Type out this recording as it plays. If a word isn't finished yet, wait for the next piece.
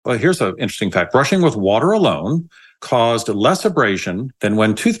Well, here's an interesting fact. Brushing with water alone caused less abrasion than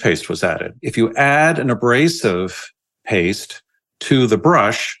when toothpaste was added. If you add an abrasive paste to the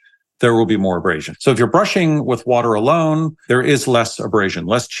brush, there will be more abrasion. So if you're brushing with water alone, there is less abrasion,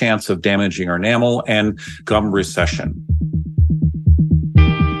 less chance of damaging your enamel and gum recession.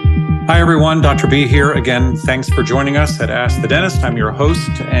 Hi, everyone. Dr. B here again. Thanks for joining us at Ask the Dentist. I'm your host,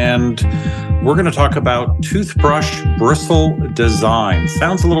 and we're going to talk about toothbrush bristle design.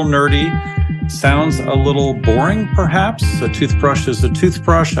 Sounds a little nerdy. Sounds a little boring, perhaps. A toothbrush is a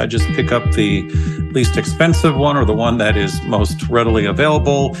toothbrush. I just pick up the least expensive one or the one that is most readily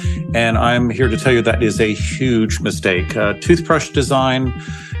available. And I'm here to tell you that is a huge mistake. Toothbrush design,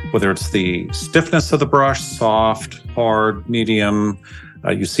 whether it's the stiffness of the brush, soft, hard, medium,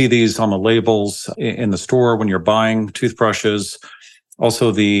 you see these on the labels in the store when you're buying toothbrushes.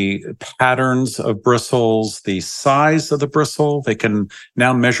 Also, the patterns of bristles, the size of the bristle, they can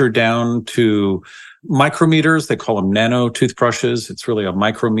now measure down to micrometers. They call them nano toothbrushes. It's really a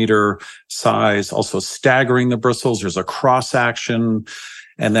micrometer size. Also, staggering the bristles. There's a cross action.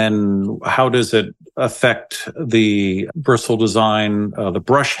 And then how does it affect the bristle design, the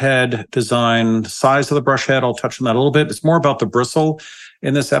brush head design, size of the brush head? I'll touch on that a little bit. It's more about the bristle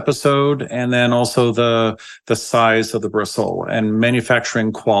in this episode, and then also the size of the bristle and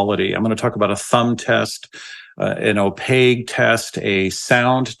manufacturing quality. I'm going to talk about a thumb test, an opaque test, a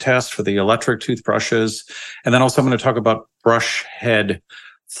sound test for the electric toothbrushes, and then also I'm going to talk about brush head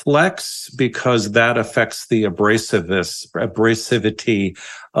flex, because that affects the abrasivity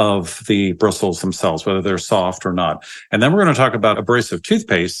of the bristles themselves, whether they're soft or not. And then we're going to talk about abrasive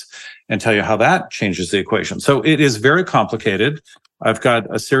toothpaste and tell you how that changes the equation. So it is very complicated. I've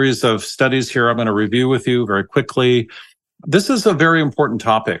got a series of studies here I'm going to review with you very quickly. This is a very important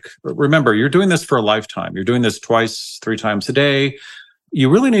topic. Remember, you're doing this for a lifetime. You're doing this twice, 3 times a day. You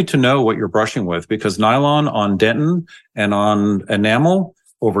really need to know what you're brushing with, because nylon on dentin and on enamel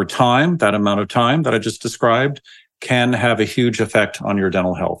over time, that amount of time that I just described, can have a huge effect on your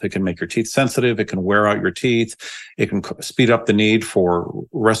dental health. It can make your teeth sensitive. It can wear out your teeth. It can speed up the need for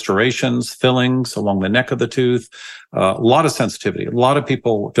restorations, fillings along the neck of the tooth. A lot of sensitivity. A lot of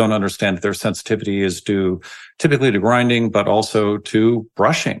people don't understand that their sensitivity is due typically to grinding, but also to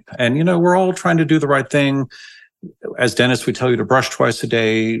brushing. And, we're all trying to do the right thing. As dentists, we tell you to brush twice a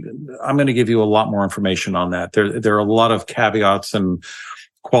day. I'm going to give you a lot more information on that. There are a lot of caveats and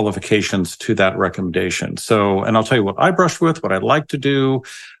qualifications to that recommendation. So, and I'll tell you what I brush with, what I like to do.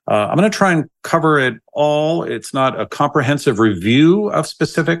 I'm going to try and cover it all. It's not a comprehensive review of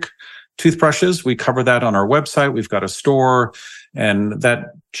specific toothbrushes. We cover that on our website. We've got a store, and that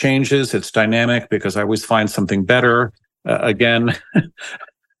changes. It's dynamic because I always find something better. Again,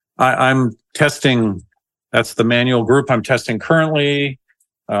 I'm testing. That's the manual group I'm testing currently.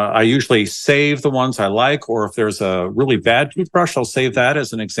 I usually save the ones I like, or if there's a really bad toothbrush, I'll save that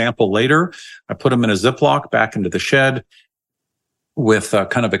as an example later. I put them in a Ziploc back into the shed with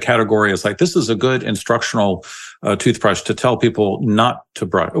kind of a category as like, this is a good instructional toothbrush to tell people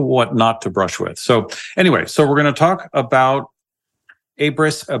what not to brush with. So anyway, so we're going to talk about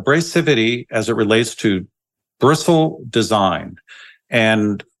abrasivity as it relates to bristle design.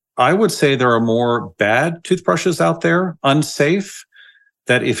 And I would say there are more bad toothbrushes out there, unsafe,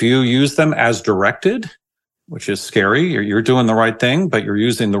 that if you use them as directed, which is scary, you're doing the right thing, but you're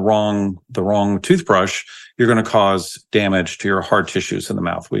using the wrong toothbrush, you're going to cause damage to your hard tissues in the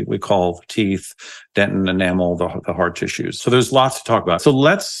mouth. We call teeth, dentin, enamel, the hard tissues. So there's lots to talk about. So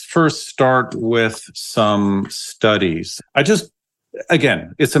let's first start with some studies.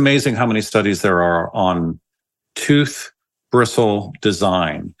 Again, it's amazing how many studies there are on tooth bristle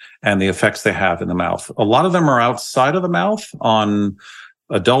design and the effects they have in the mouth. A lot of them are outside of the mouth on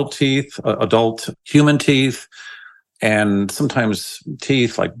adult teeth, adult human teeth, and sometimes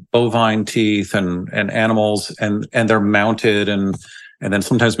teeth like bovine teeth and animals, and they're mounted, and then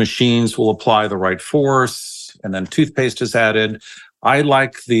sometimes machines will apply the right force, and then toothpaste is added. I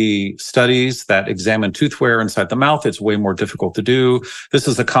like the studies that examine tooth wear inside the mouth. It's way more difficult to do. This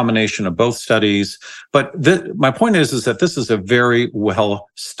is a combination of both studies. But my point is that this is a very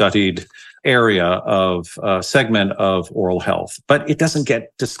well-studied area of segment of oral health, but it doesn't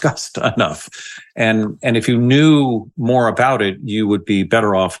get discussed enough. And if you knew more about it, you would be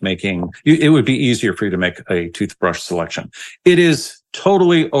better off it would be easier for you to make a toothbrush selection. It is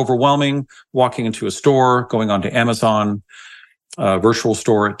totally overwhelming walking into a store, going onto Amazon, virtual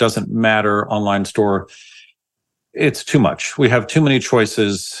store, it doesn't matter, online store. It's too much. We have too many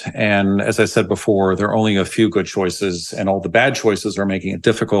choices. And as I said before, there are only a few good choices, and all the bad choices are making it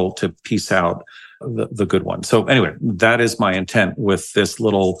difficult to piece out the good one. So anyway, that is my intent with this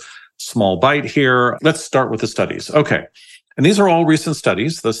little small bite here. Let's start with the studies. Okay. And these are all recent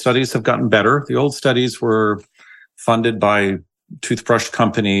studies. The studies have gotten better. The old studies were funded by toothbrush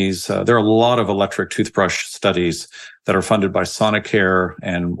companies. There are a lot of electric toothbrush studies that are funded by Sonicare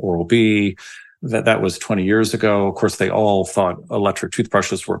and Oral-B. That was 20 years ago. Of course, they all thought electric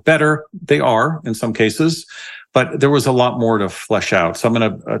toothbrushes were better. They are in some cases, but there was a lot more to flesh out. So I'm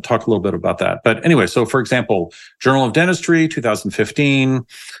going to talk a little bit about that. But anyway, so for example, Journal of Dentistry, 2015,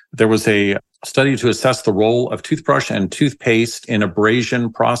 there was a study to assess the role of toothbrush and toothpaste in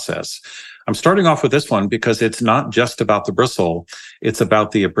abrasion process. I'm starting off with this one because it's not just about the bristle. It's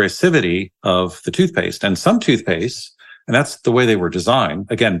about the abrasivity of the toothpaste. And some toothpaste, and that's the way they were designed.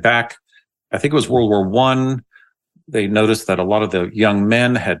 Again, back, I think it was World War I, they noticed that a lot of the young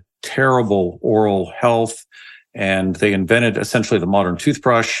men had terrible oral health, and they invented essentially the modern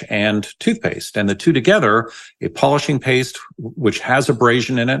toothbrush and toothpaste. And the two together, a polishing paste, which has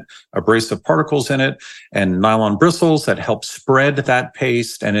abrasion in it, abrasive particles in it, and nylon bristles that help spread that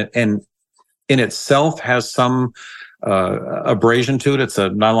paste, and in itself has some abrasion to it. It's a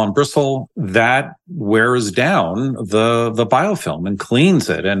nylon bristle that wears down the biofilm and cleans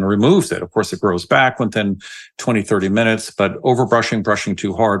it and removes it. Of course, it grows back within 20, 30 minutes, but overbrushing, brushing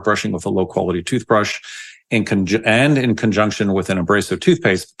too hard, brushing with a low quality toothbrush in conjunction with an abrasive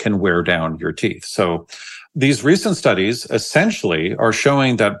toothpaste can wear down your teeth. So these recent studies essentially are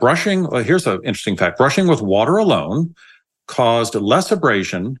showing that here's an interesting fact, brushing with water alone caused less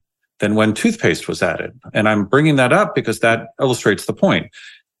abrasion than when toothpaste was added. And I'm bringing that up because that illustrates the point.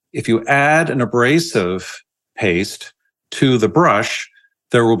 If you add an abrasive paste to the brush,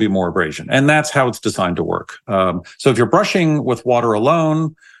 there will be more abrasion. And that's how it's designed to work. So if you're brushing with water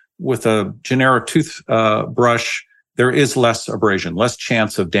alone, with a generic toothbrush, there is less abrasion, less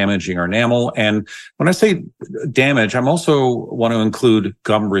chance of damaging your enamel. And when I say damage, I'm also want to include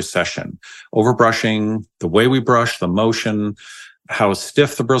gum recession, overbrushing, the way we brush, the motion, how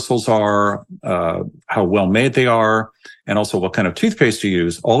stiff the bristles are, how well made they are, and also what kind of toothpaste you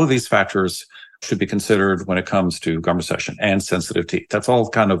use. All of these factors should be considered when it comes to gum recession and sensitive teeth. That's all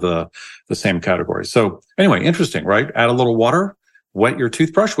kind of the same category. So anyway, interesting, right? Add a little water, wet your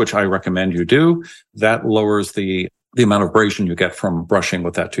toothbrush, which I recommend you do. That lowers the amount of abrasion you get from brushing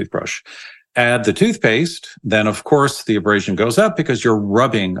with that toothbrush. Add the toothpaste, then of course the abrasion goes up because you're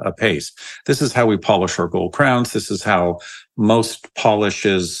rubbing a paste. This is how we polish our gold crowns. This is how most polished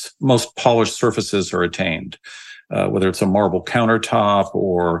surfaces are attained. Whether it's a marble countertop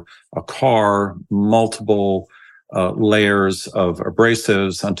or a car, multiple layers of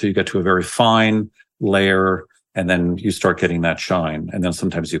abrasives until you get to a very fine layer, and then you start getting that shine. And then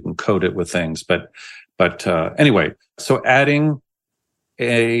sometimes you can coat it with things. But anyway, so adding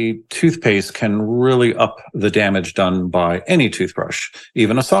a toothpaste can really up the damage done by any toothbrush,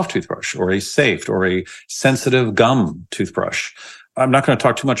 even a soft toothbrush or a safed or a sensitive gum toothbrush. I'm not going to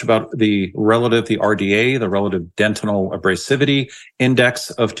talk too much about the RDA, the relative dentinal abrasivity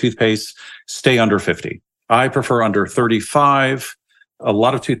index of toothpaste. Stay under 50. I prefer under 35. A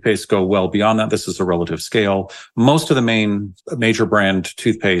lot of toothpaste go well beyond that. This is a relative scale. Most of the major brand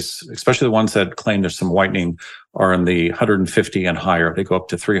toothpaste, especially the ones that claim there's some whitening, are in the 150 and higher. They go up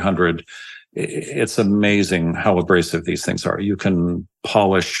to 300. It's amazing how abrasive these things are. You can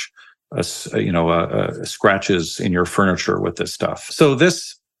polish, scratches in your furniture with this stuff. So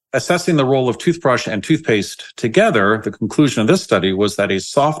this assessing the role of toothbrush and toothpaste together, the conclusion of this study was that a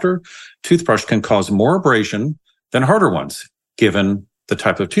softer toothbrush can cause more abrasion than harder ones, given the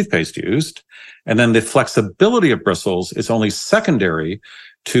type of toothpaste used. And then the flexibility of bristles is only secondary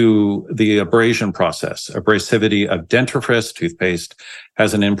to the abrasion process. Abrasivity of dentifrice toothpaste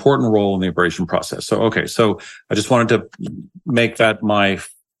has an important role in the abrasion process. So I just wanted to make that my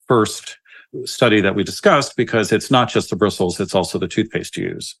first study that we discussed because it's not just the bristles, it's also the toothpaste you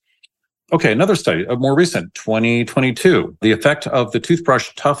use. Okay, another study, a more recent, 2022, the effect of the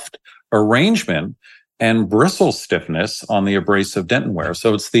toothbrush tuft arrangement and bristle stiffness on the abrasive dentinware.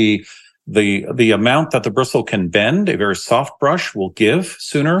 So it's the amount that the bristle can bend. A very soft brush will give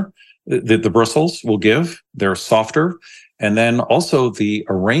sooner. The bristles will give. They're softer. And then also the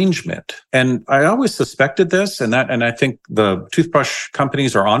arrangement. And I always suspected this, and I think the toothbrush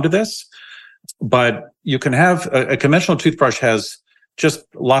companies are onto this. But you can have a conventional toothbrush has just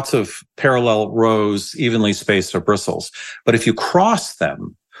lots of parallel rows, evenly spaced of bristles. But if you cross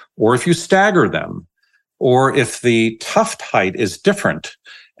them, or if you stagger them, or if the tuft height is different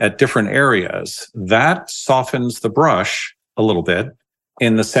at different areas, that softens the brush a little bit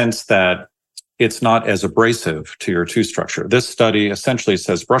in the sense that it's not as abrasive to your tooth structure. This study essentially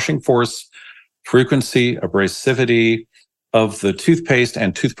says brushing force frequency, abrasivity of the toothpaste,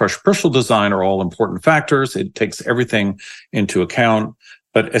 and toothbrush bristle design are all important factors. It takes everything into account.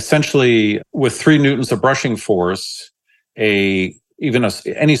 But essentially, with 3 newtons of brushing force, any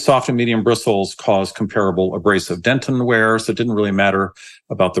soft and medium bristles cause comparable abrasive dentin wear, so it didn't really matter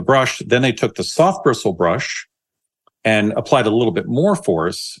about the brush. Then they took the soft bristle brush and applied a little bit more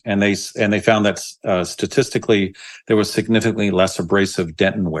force, and they found that statistically there was significantly less abrasive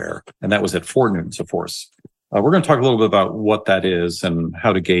dentin wear, and that was at 4 newtons of force. We're going to talk a little bit about what that is and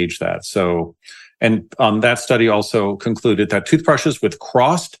how to gauge that. So, and that study also concluded that toothbrushes with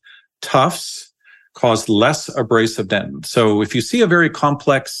crossed tufts cause less abrasive dentin. So if you see a very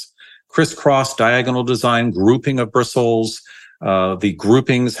complex crisscross diagonal design grouping of bristles, the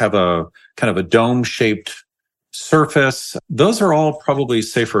groupings have a kind of a dome-shaped surface, those are all probably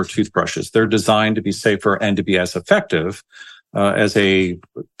safer toothbrushes. They're designed to be safer and to be as effective as a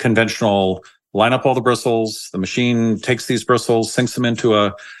conventional line up all the bristles. The machine takes these bristles, sinks them into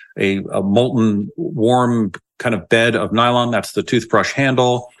a molten, warm kind of bed of nylon. That's the toothbrush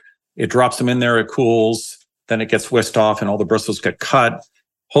handle. It drops them in there, it cools, then it gets whisked off and all the bristles get cut.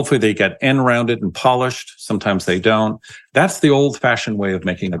 Hopefully they get end rounded and polished. Sometimes they don't. That's the old fashioned way of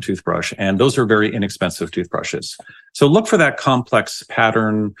making a toothbrush. And those are very inexpensive toothbrushes. So look for that complex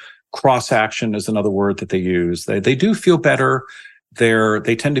pattern. Cross action is another word that they use. They do feel better.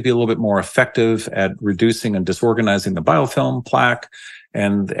 They tend to be a little bit more effective at reducing and disorganizing the biofilm plaque,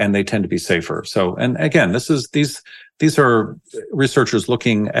 and they tend to be safer. So, and again, these are researchers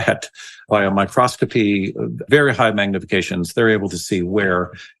looking at via microscopy, very high magnifications. They're able to see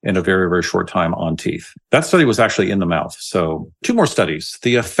wear in a very, very short time on teeth. That study was actually in the mouth. So 2 more studies.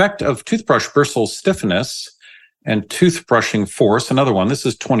 The effect of toothbrush bristle stiffness and toothbrushing force. Another one. This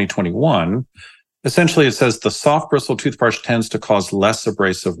is 2021. Essentially, it says the soft bristle toothbrush tends to cause less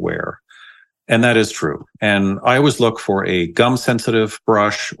abrasive wear. And that is true. And I always look for a gum-sensitive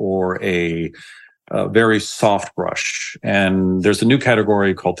brush or a very soft brush. And there's a new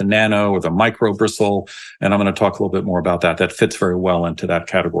category called the nano or the micro bristle. And I'm going to talk a little bit more about that. That fits very well into that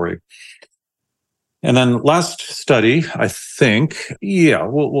category. And then last study, I think,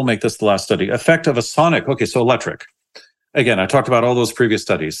 we'll make this the last study. Effect of a sonic. Okay, so electric. Again, I talked about all those previous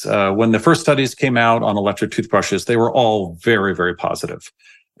studies. When the first studies came out on electric toothbrushes, they were all very, very positive.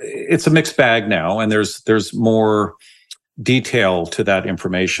 It's a mixed bag now, and there's more detail to that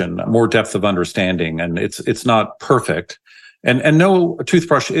information, more depth of understanding, and it's not perfect. And no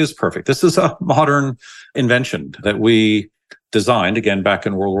toothbrush is perfect. This is a modern invention that we designed, again, back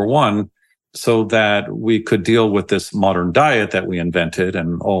in World War I, so that we could deal with this modern diet that we invented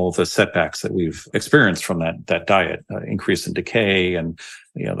and all the setbacks that we've experienced from that diet, increase in decay and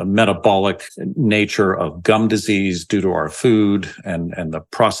the metabolic nature of gum disease due to our food and the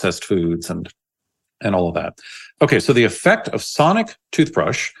processed foods and all of that. Okay, so the effect of sonic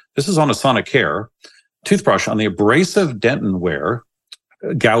toothbrush, this is on a sonic hair, toothbrush on the abrasive dentin wear,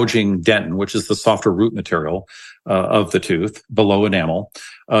 gouging dentin, which is the softer root material of the tooth below enamel,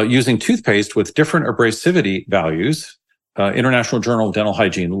 using toothpaste with different abrasivity values. International Journal of Dental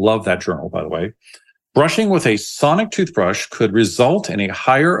Hygiene, love that journal, by the way. Brushing with a sonic toothbrush could result in a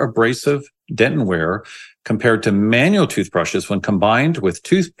higher abrasive dentin wear compared to manual toothbrushes when combined with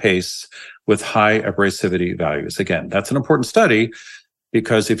toothpastes with high abrasivity values. Again, that's an important study,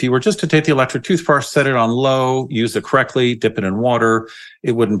 because if you were just to take the electric toothbrush, set it on low, use it correctly, dip it in water,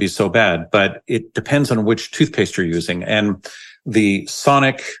 it wouldn't be so bad. But it depends on which toothpaste you're using. And the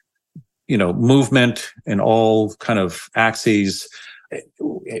sonic, movement in all kind of axes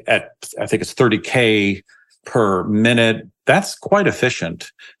at, I think it's 30K per minute. That's quite efficient.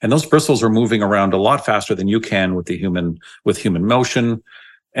 And those bristles are moving around a lot faster than you can with human motion.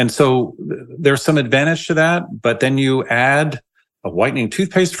 And so there's some advantage to that. But then you add a whitening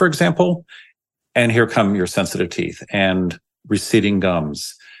toothpaste, for example, and here come your sensitive teeth and receding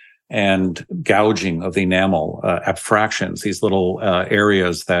gums and gouging of the enamel, abfractions, these little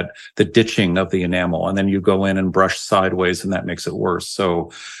areas the ditching of the enamel. And then you go in and brush sideways and that makes it worse.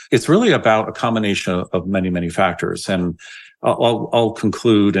 So it's really about a combination of many, many factors. And I'll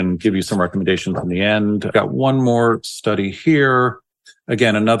conclude and give you some recommendations in the end. I've got one more study here.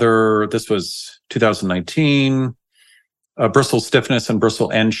 Again, this was 2019. Bristle stiffness and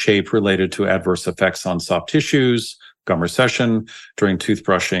bristle end shape related to adverse effects on soft tissues, gum recession during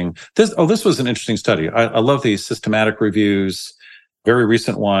toothbrushing. This was an interesting study. I love these systematic reviews. Very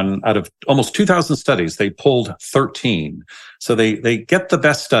recent one. Out of almost 2,000 studies, they pulled 13. So they get the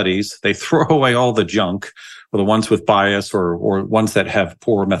best studies. They throw away all the junk, or the ones with bias or ones that have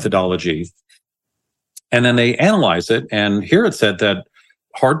poor methodology. And then they analyze it. And here it said that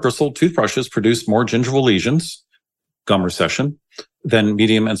hard bristle toothbrushes produce more gingival lesions, gum recession, than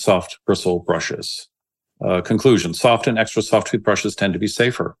medium and soft bristle brushes. Conclusion, soft and extra soft toothbrushes tend to be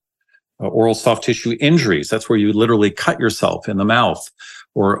safer. Oral soft tissue injuries, that's where you literally cut yourself in the mouth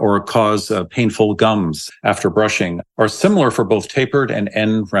or cause painful gums after brushing, are similar for both tapered and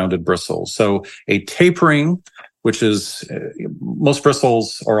end-rounded bristles. So a tapering, which is, most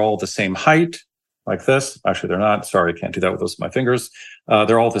bristles are all the same height, like this. Actually, they're not. Sorry, I can't do that with my fingers.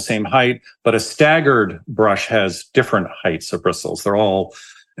 They're all the same height, but a staggered brush has different heights of bristles.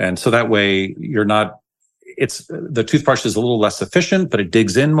 And so that way the toothbrush is a little less efficient, but it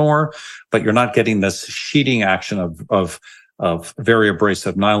digs in more, but you're not getting this sheeting action of very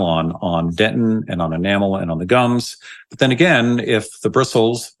abrasive nylon on dentin and on enamel and on the gums. But then again, if the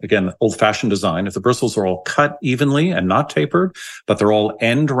bristles, again, old-fashioned design, if the bristles are all cut evenly and not tapered, but they're all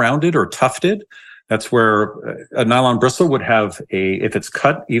end-rounded or tufted, that's where a nylon bristle would have if it's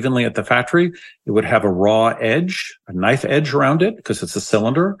cut evenly at the factory, it would have a raw edge, a knife edge around it because it's a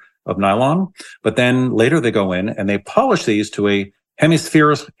cylinder of nylon. But then later they go in and they polish these to a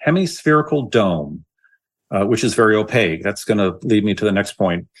hemispherical dome, which is very opaque. That's going to lead me to the next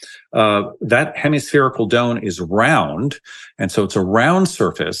point. That hemispherical dome is round, and so it's a round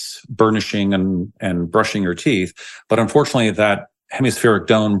surface, burnishing and brushing your teeth. But unfortunately, that hemispheric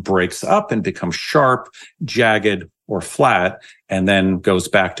dome breaks up and becomes sharp, jagged, or flat, and then goes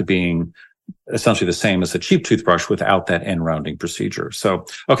back to being essentially the same as a cheap toothbrush without that end rounding procedure. So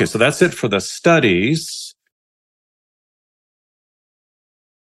that's it for the studies.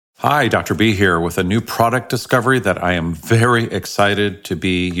 Hi, Dr. B here with a new product discovery that I am very excited to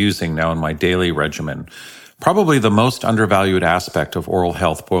be using now in my daily regimen. Probably the most undervalued aspect of oral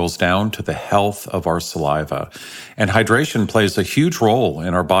health boils down to the health of our saliva. And hydration plays a huge role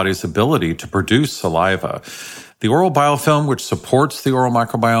in our body's ability to produce saliva. The oral biofilm, which supports the oral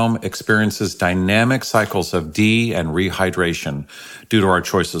microbiome, experiences dynamic cycles of de- and rehydration due to our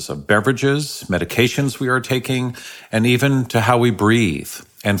choices of beverages, medications we are taking, and even to how we breathe.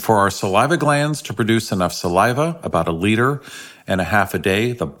 And for our saliva glands to produce enough saliva, about 1.5 liters a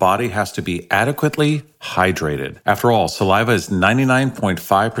day, the body has to be adequately hydrated. After all, saliva is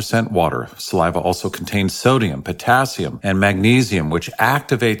 99.5% water. Saliva also contains sodium, potassium, and magnesium, which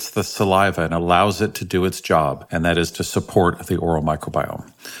activates the saliva and allows it to do its job, and that is to support the oral microbiome.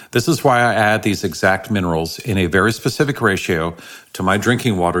 This is why I add these exact minerals in a very specific ratio to my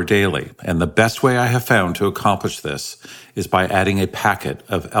drinking water daily. And the best way I have found to accomplish this is by adding a packet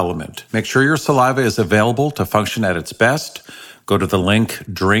of Element. Make sure your saliva is available to function at its best. Go to the link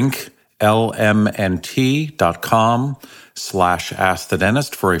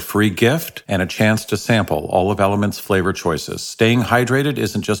drinklmnt.com/askthedentist for a free gift and a chance to sample all of Element's flavor choices. Staying hydrated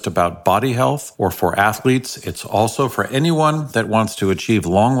isn't just about body health or for athletes. It's also for anyone that wants to achieve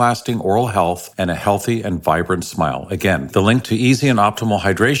long-lasting oral health and a healthy and vibrant smile. Again, the link to easy and optimal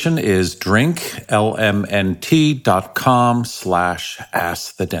hydration is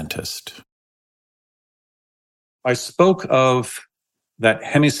drinklmnt.com/askthedentist. I spoke of that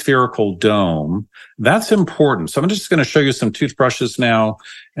hemispherical dome. That's important. So I'm just going to show you some toothbrushes now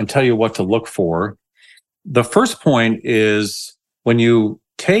and tell you what to look for. The first point is when you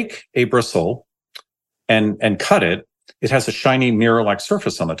take a bristle and cut it, it has a shiny mirror-like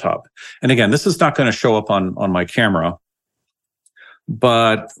surface on the top. And again, this is not going to show up on my camera,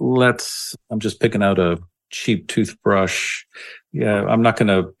 but I'm just picking out a cheap toothbrush. Yeah, I'm not going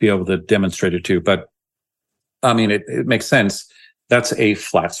to be able to demonstrate it to you, but I mean, it makes sense. That's a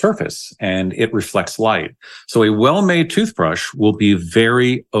flat surface and it reflects light. So a well-made toothbrush will be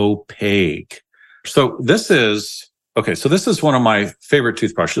very opaque. So this is one of my favorite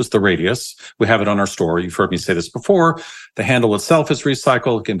toothbrushes, the Radius. We have it on our store. You've heard me say this before. The handle itself is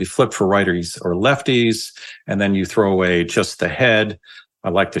recycled. It can be flipped for righties or lefties. And then you throw away just the head. I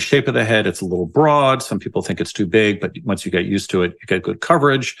like the shape of the head. It's a little broad. Some people think it's too big, but once you get used to it, you get good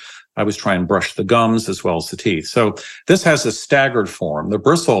coverage. I always try and brush the gums as well as the teeth. So this has a staggered form. The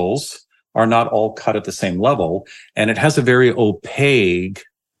bristles are not all cut at the same level, and it has a very opaque,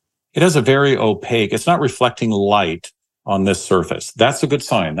 it's not reflecting light on this surface. That's a good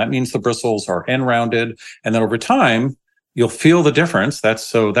sign. That means the bristles are end rounded. And then over time, you'll feel the difference.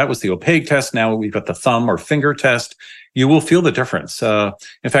 That was the opaque test. Now we've got the thumb or finger test. You will feel the difference.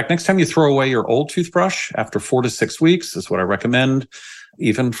 In fact, next time you throw away your old toothbrush after 4 to 6 weeks is what I recommend.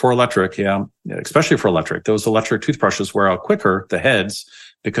 Even for electric, especially for electric. Those electric toothbrushes wear out quicker, the heads,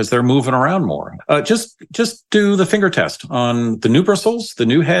 because they're moving around more. Just do the finger test on the new bristles, the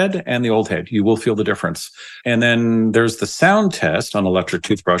new head, and the old head. You will feel the difference. And then there's the sound test on electric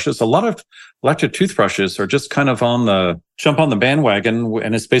toothbrushes. A lot of electric toothbrushes are just kind of jump on the bandwagon,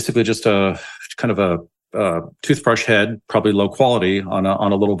 and it's basically just a kind of a toothbrush head, probably low quality, on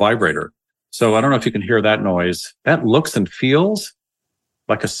a little vibrator. So I don't know if you can hear that noise. That looks and feels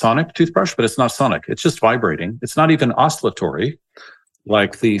like a sonic toothbrush, but it's not sonic. It's just vibrating. It's not even oscillatory,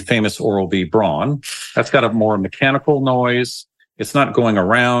 like the famous Oral-B Braun. That's got a more mechanical noise. It's not going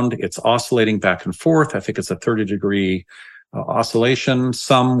around. It's oscillating back and forth. I think it's a 30-degree oscillation.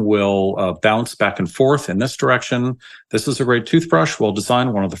 Some will bounce back and forth in this direction. This is a great toothbrush, well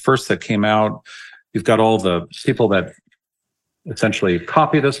designed, one of the first that came out. You've got all the people that essentially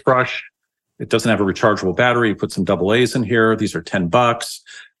copy this brush. It doesn't have a rechargeable battery. You put some AA's in here. These are $10.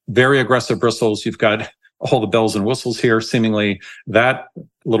 Very aggressive bristles. You've got all the bells and whistles here. Seemingly that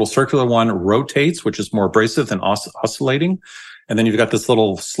little circular one rotates, which is more abrasive than oscillating. And then you've got this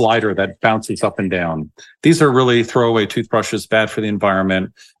little slider that bounces up and down. These are really throwaway toothbrushes, bad for the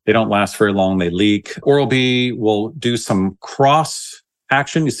environment. They don't last very long. They leak. Oral-B will do some cross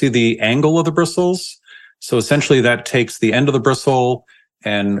action. You see the angle of the bristles. So essentially that takes the end of the bristle,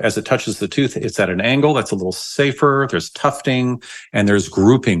 and as it touches the tooth, it's at an angle. That's a little safer. There's tufting and there's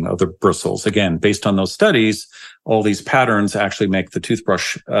grouping of the bristles. Again, based on those studies, all these patterns actually make the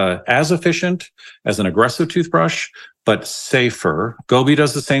toothbrush as efficient as an aggressive toothbrush, but safer. Gobi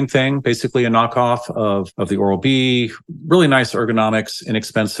does the same thing, basically a knockoff of the Oral-B. Really nice ergonomics,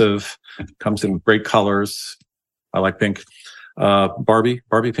 inexpensive, comes in great colors. I like pink. Barbie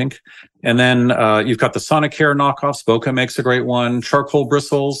pink. And then you've got the Sonicare knockoffs. Boca makes a great one. Charcoal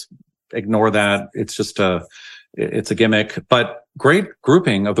bristles, ignore that. It's just it's a gimmick, but great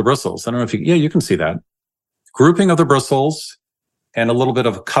grouping of the bristles. I don't know if you can see that. Grouping of the bristles and a little bit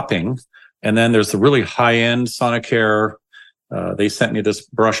of cupping. And then there's the really high-end Sonicare. They sent me this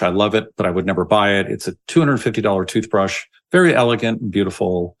brush. I love it, but I would never buy it. It's a $250 toothbrush. Very elegant and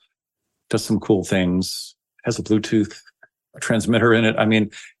beautiful. Does some cool things. Has a Bluetooth transmitter in it. I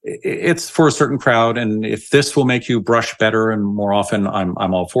mean, it's for a certain crowd. And if this will make you brush better and more often, I'm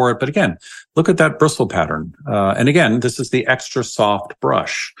all for it. But again, look at that bristle pattern. And again, this is the extra soft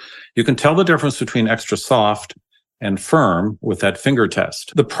brush. You can tell the difference between extra soft and firm with that finger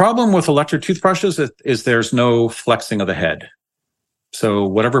test. The problem with electric toothbrushes is there's no flexing of the head. So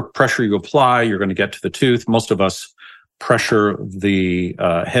whatever pressure you apply, you're going to get to the tooth. Most of us pressure the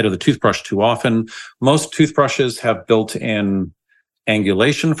head of the toothbrush too often. Most toothbrushes have built-in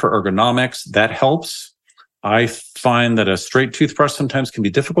angulation for ergonomics. That helps. I find that a straight toothbrush sometimes can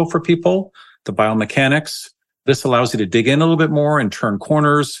be difficult for people, the biomechanics. This allows you to dig in a little bit more and turn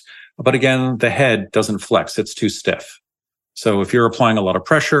corners. But again, the head doesn't flex. It's too stiff. So if you're applying a lot of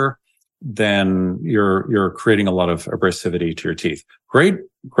pressure, then you're creating a lot of abrasivity to your teeth. Great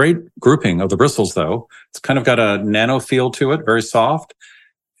grouping of the bristles, though. It's kind of got a nano feel to it, very soft.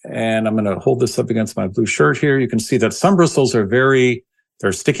 And I'm going to hold this up against my blue shirt here. You can see that some bristles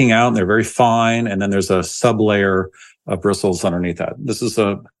they're sticking out and they're very fine. And then there's a sublayer of bristles underneath that. This is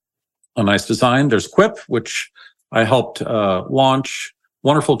a nice design. There's Quip, which I helped launch.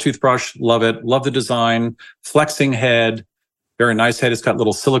 Wonderful toothbrush. Love it. Love the design. Flexing head. Very nice head. It's got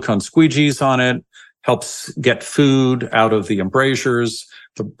little silicone squeegees on it. Helps get food out of the embrasures.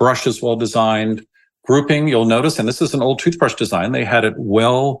 The brush is well designed. Grouping, you'll notice, and this is an old toothbrush design. They had it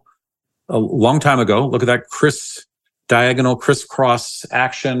a long time ago. Look at that diagonal crisscross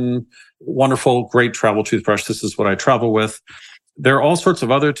action. Wonderful, great travel toothbrush. This is what I travel with. There are all sorts of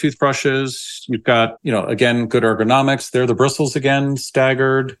other toothbrushes. You've got, again, good ergonomics. There are the bristles again,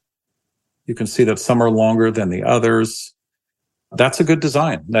 staggered. You can see that some are longer than the others. That's a good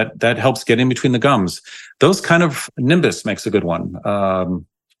design. That helps get in between the gums. Those kind of Nimbus makes a good one.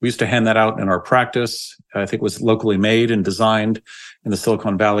 We used to hand that out in our practice. I think it was locally made and designed in the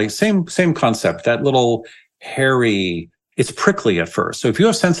Silicon Valley. Same concept. That little hairy, it's prickly at first. So if you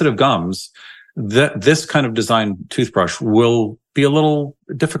have sensitive gums, this kind of design toothbrush will be a little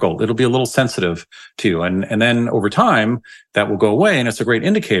difficult. It'll be a little sensitive to you. And then over time, that will go away. And it's a great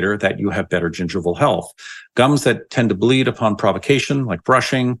indicator that you have better gingival health. Gums that tend to bleed upon provocation, like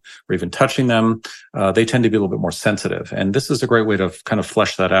brushing or even touching them, they tend to be a little bit more sensitive. And this is a great way to kind of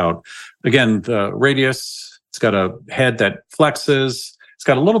flesh that out. Again, the radius, it's got a head that flexes. It's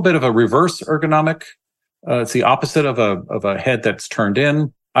got a little bit of a reverse ergonomic. It's the opposite of a head that's turned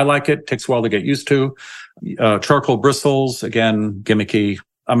in. I like it. Takes a while to get used to. Charcoal bristles, again, gimmicky.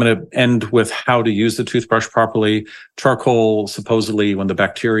 I'm going to end with how to use the toothbrush properly. Charcoal, supposedly, when the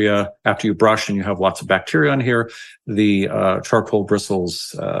bacteria, after you brush and you have lots of bacteria on here, the charcoal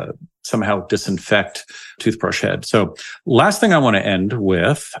bristles somehow disinfect toothbrush head. So last thing I want to end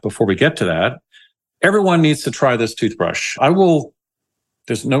with, before we get to that, everyone needs to try this toothbrush.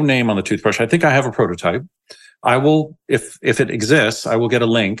 There's no name on the toothbrush. I think I have a prototype. I will, if it exists, I will get a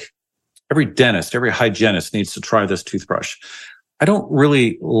link. Every dentist, every hygienist needs to try this toothbrush. I don't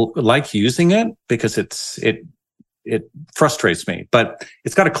really like using it because it frustrates me, but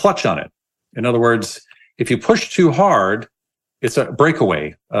it's got a clutch on it. In other words, if you push too hard, it's a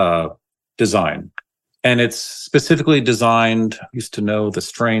breakaway design. And it's specifically designed, I used to know the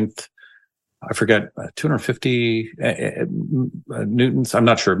strength, I forget, 250 newtons. I'm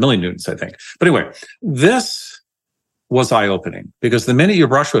not sure, million newtons, I think. But anyway, this was eye-opening because the minute you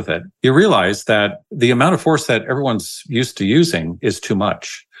brush with it, you realize that the amount of force that everyone's used to using is too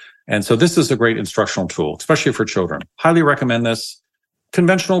much. And so this is a great instructional tool, especially for children. Highly recommend this.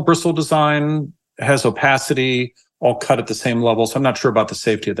 Conventional bristle design has opacity, all cut at the same level. So I'm not sure about the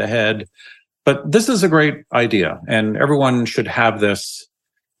safety of the head, but this is a great idea. And everyone should have this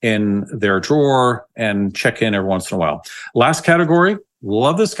in their drawer and check in every once in a while. Last category,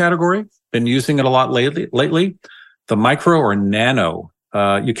 love this category. Been using it a lot lately. The micro or nano.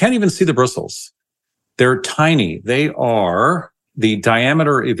 You can't even see the bristles. They're tiny. The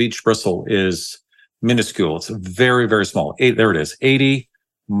diameter of each bristle is minuscule. It's very, very small. There it is, 80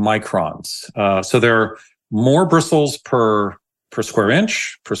 microns. So there are more bristles per square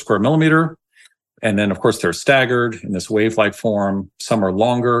inch, per square millimeter. And then, of course, they're staggered in this wave-like form. Some are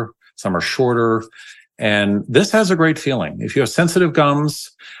longer, some are shorter. And this has a great feeling. If you have sensitive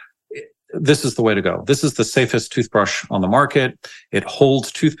gums, this is the way to go. This is the safest toothbrush on the market. It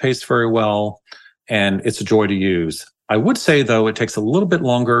holds toothpaste very well, and it's a joy to use. I would say, though, it takes a little bit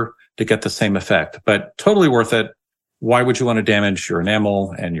longer to get the same effect, but totally worth it. Why would you want to damage your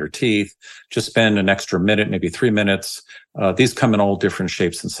enamel and your teeth? Just spend an extra minute, maybe 3 minutes. These come in all different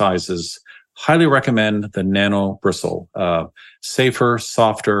shapes and sizes. Highly recommend the nano bristle. Safer,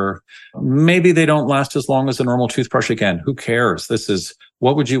 softer. Maybe they don't last as long as a normal toothbrush. Again, who cares?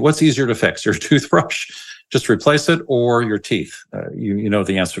 What's easier to fix? Your toothbrush? Just replace it, or your teeth? You know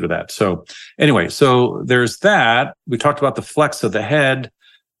the answer to that. So anyway, so there's that. We talked about the flex of the head,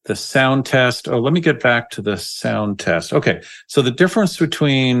 the sound test. Oh, let me get back to the sound test. Okay. So the difference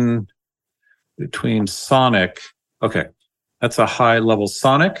between sonic. Okay. That's a high level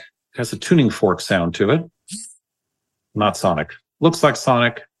sonic. It has a tuning fork sound to it. Not sonic. Looks like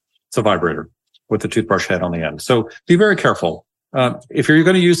sonic. It's a vibrator with the toothbrush head on the end. So be very careful. If you're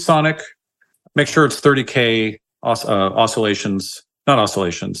going to use sonic, make sure it's 30K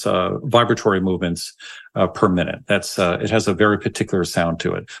vibratory movements per minute. It has a very particular sound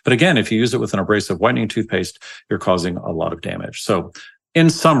to it. But again, if you use it with an abrasive whitening toothpaste, you're causing a lot of damage. So in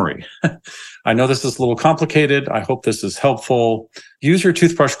summary, I know this is a little complicated. I hope this is helpful. Use your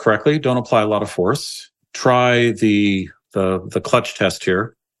toothbrush correctly. Don't apply a lot of force. Try the clutch test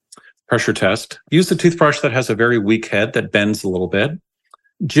here, pressure test. Use the toothbrush that has a very weak head that bends a little bit.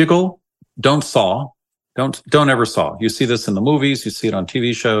 Jiggle. Don't saw. Don't ever saw. You see this in the movies. You see it on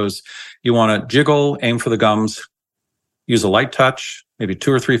TV shows. You want to jiggle, aim for the gums. Use a light touch, maybe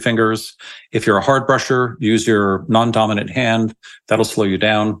 2 or 3 fingers. If you're a hard brusher, use your non-dominant hand. That'll slow you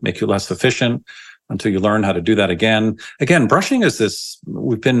down, make you less efficient until you learn how to do that again. Again, brushing is this,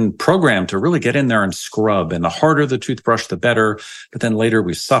 we've been programmed to really get in there and scrub. And the harder the toothbrush, the better. But then later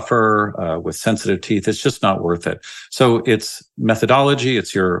we suffer with sensitive teeth. It's just not worth it. So it's methodology.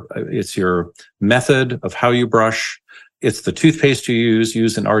 It's your method of how you brush. It's the toothpaste you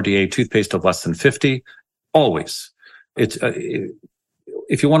use an RDA toothpaste of less than 50. Always.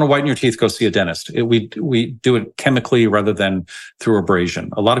 If you want to whiten your teeth, go see a dentist. We do it chemically rather than through abrasion.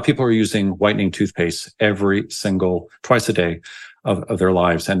 A lot of people are using whitening toothpaste twice a day of their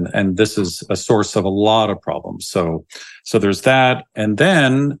lives. And this is a source of a lot of problems. So there's that. And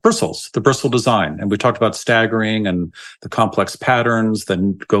then bristles, the bristle design. And we talked about staggering and the complex patterns,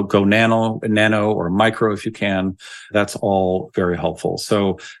 then go nano or micro if you can. That's all very helpful.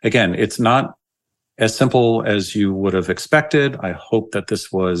 So again, it's not as simple as you would have expected. I hope that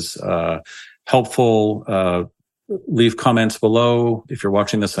this was helpful. Leave comments below. If you're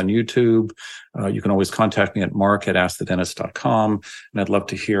watching this on YouTube, you can always contact me at mark@askthedentist.com. And I'd love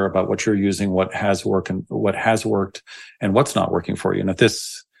to hear about what you're using, what has worked and what's not working for you. And if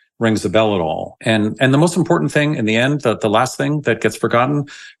this rings a bell at all. And the most important thing in the end, the last thing that gets forgotten,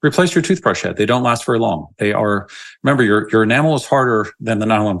 replace your toothbrush head. They don't last very long. They are Remember, your enamel is harder than the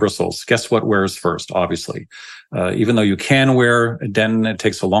nylon bristles. Guess what wears first, obviously. Even though you can wear a dentin, it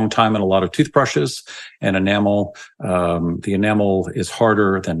takes a long time and a lot of toothbrushes. And enamel, the enamel is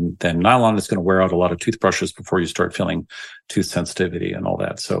harder than nylon. It's going to wear out a lot of toothbrushes before you start feeling tooth sensitivity and all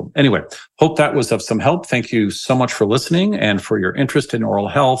that. So anyway, hope that was of some help. Thank you so much for listening and for your interest in oral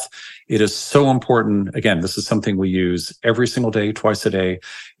health. It is so important. Again, this is something we use every single day, twice a day.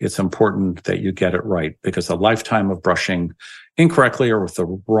 It's important that you get it right, because a lifetime of brushing incorrectly or with the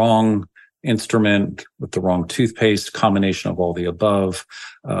wrong instrument, with the wrong toothpaste, combination of all the above,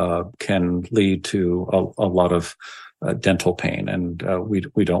 can lead to a lot of dental pain. And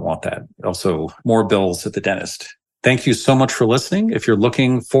we don't want that. Also, more bills at the dentist. Thank you so much for listening. If you're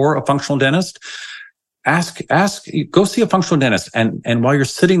looking for a functional dentist, go see a functional dentist. And while you're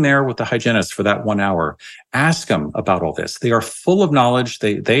sitting there with the hygienist for that 1 hour, ask them about all this. They are full of knowledge.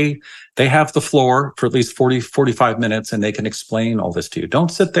 They have the floor for at least 45 minutes, and they can explain all this to you. Don't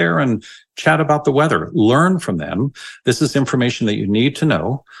sit there and chat about the weather. Learn from them. This is information that you need to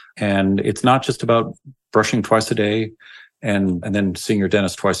know. And it's not just about brushing twice a day and then seeing your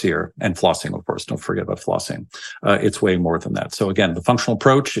dentist twice a year, and flossing, of course. Don't forget about flossing. It's way more than that. So again, the functional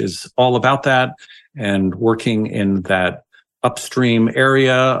approach is all about that, and working in that upstream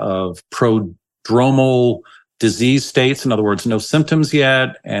area of prodromal disease states. In other words, no symptoms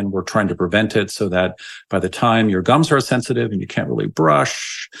yet, and we're trying to prevent it so that by the time your gums are sensitive and you can't really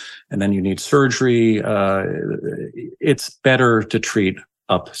brush, and then you need surgery, it's better to treat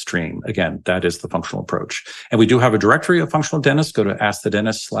upstream. Again, that is the functional approach. And we do have a directory of functional dentists. Go to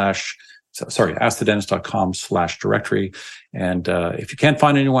askthedentist.com/directory. And if you can't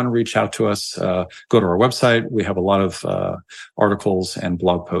find anyone, reach out to us. Go to our website. We have a lot of articles and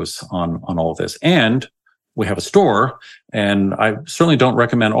blog posts on all of this. And we have a store, and I certainly don't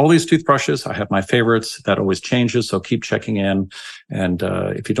recommend all these toothbrushes. I have my favorites. That always changes, so keep checking in. And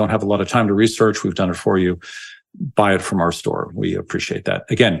if you don't have a lot of time to research, we've done it for you. Buy it from our store. We appreciate that.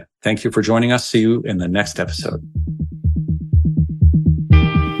 Again, thank you for joining us. See you in the next episode.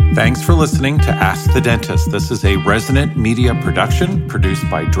 Thanks for listening to Ask the Dentist. This is a Resonant Media production produced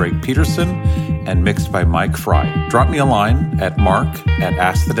by Drake Peterson and mixed by Mike Fry. Drop me a line at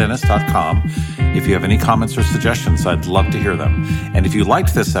mark@askthedentist.com. If you have any comments or suggestions, I'd love to hear them. And if you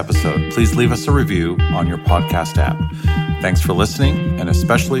liked this episode, please leave us a review on your podcast app. Thanks for listening, and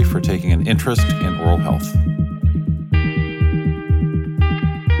especially for taking an interest in oral health.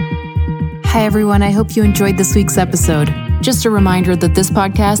 Hi, everyone. I hope you enjoyed this week's episode. Just a reminder that this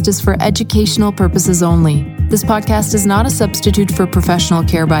podcast is for educational purposes only. This podcast is not a substitute for professional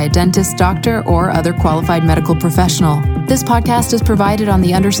care by a dentist, doctor, or other qualified medical professional. This podcast is provided on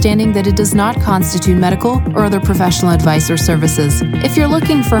the understanding that it does not constitute medical or other professional advice or services. If you're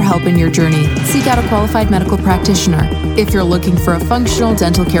looking for help in your journey, seek out a qualified medical practitioner. If you're looking for a functional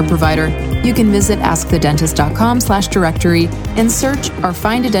dental care provider, you can visit askthedentist.com/directory and search or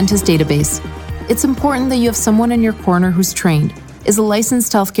find a dentist database. It's important that you have someone in your corner who's trained, is a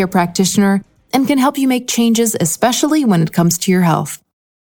licensed healthcare practitioner, and can help you make changes, especially when it comes to your health.